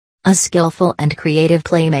A skillful and creative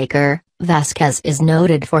playmaker, Vázquez is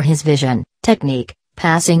noted for his vision, technique,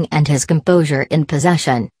 passing and his composure in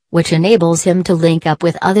possession, which enables him to link up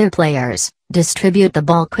with other players, distribute the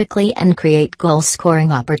ball quickly and create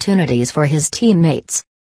goal-scoring opportunities for his teammates.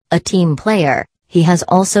 A team player, he has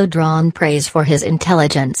also drawn praise for his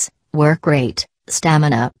intelligence, work rate,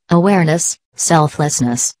 stamina, awareness,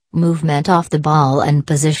 selflessness, movement off the ball and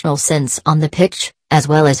positional sense on the pitch, as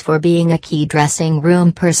well as for being a key dressing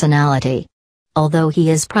room personality. Although he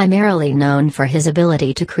is primarily known for his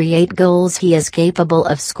ability to create goals, he is capable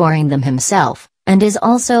of scoring them himself, and is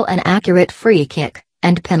also an accurate free kick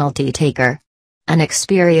and penalty taker. An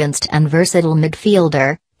experienced and versatile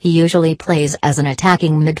midfielder, he usually plays as an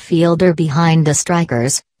attacking midfielder behind the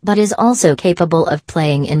strikers, but is also capable of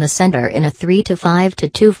playing in the center in a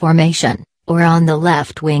 3-5-2 formation, or on the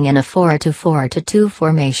left wing in a 4-4-2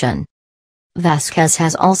 formation. Vázquez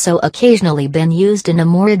has also occasionally been used in a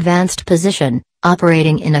more advanced position,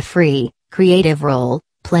 operating in a free, creative role,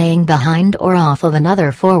 playing behind or off of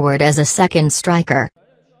another forward as a second striker.